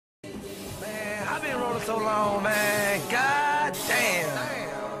so long, man. God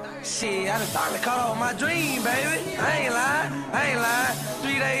damn. Shit, I done started to cut off my dream, baby. I ain't lying.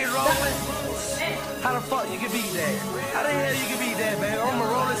 3 days rolling. How the fuck you can beat that? How the hell you can beat that, baby? I'm a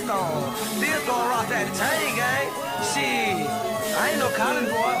Rolling Stone. Still throwing rocks at the chain gang. Shit, I ain't no college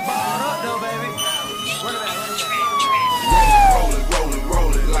boy. Balled up though, baby. Run it back.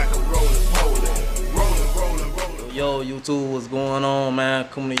 Rolling like a rolling pole. Rolling. Yo, YouTube, what's going on, man?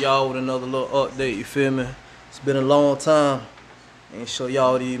 Coming to y'all with another little update, you feel me? It's been a long time. Ain't show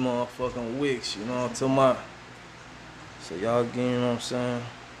y'all these motherfucking wicks, you know what I'm talking about? So y'all get, you know what I'm saying?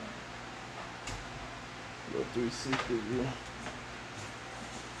 Little 360 view.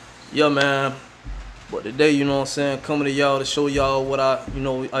 Yeah, man. But today, you know what I'm saying, coming to y'all to show y'all what I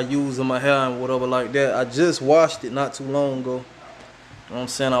use in my hair and whatever like that. I just washed it not too long ago. You know what I'm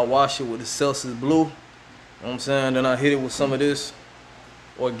saying? I washed it with the Celsius Blue. You know what I'm saying? Then I hit it with some of this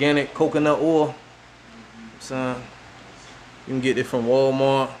organic coconut oil. You know what I'm saying? You can get it from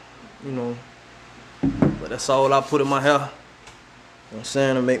Walmart, you know. But that's all I put in my hair. You know what I'm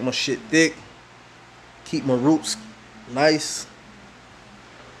saying? To make my shit thick. Keep my roots nice.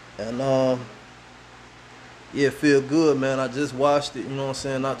 And yeah, it feel good, man. I just washed it, you know what I'm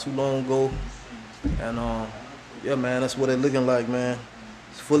saying, not too long ago. And yeah, man, that's what it looking like, man.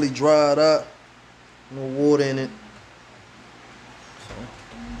 It's fully dried out. No water in it. So,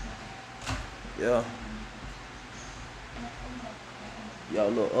 yeah. Y'all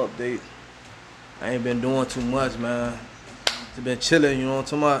little update. I ain't been doing too much, man. Just been chilling, you know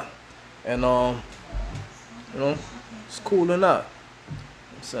what I'm talking about? And you know, it's cooling out. You know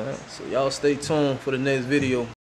what I'm saying? So y'all stay tuned for the next video.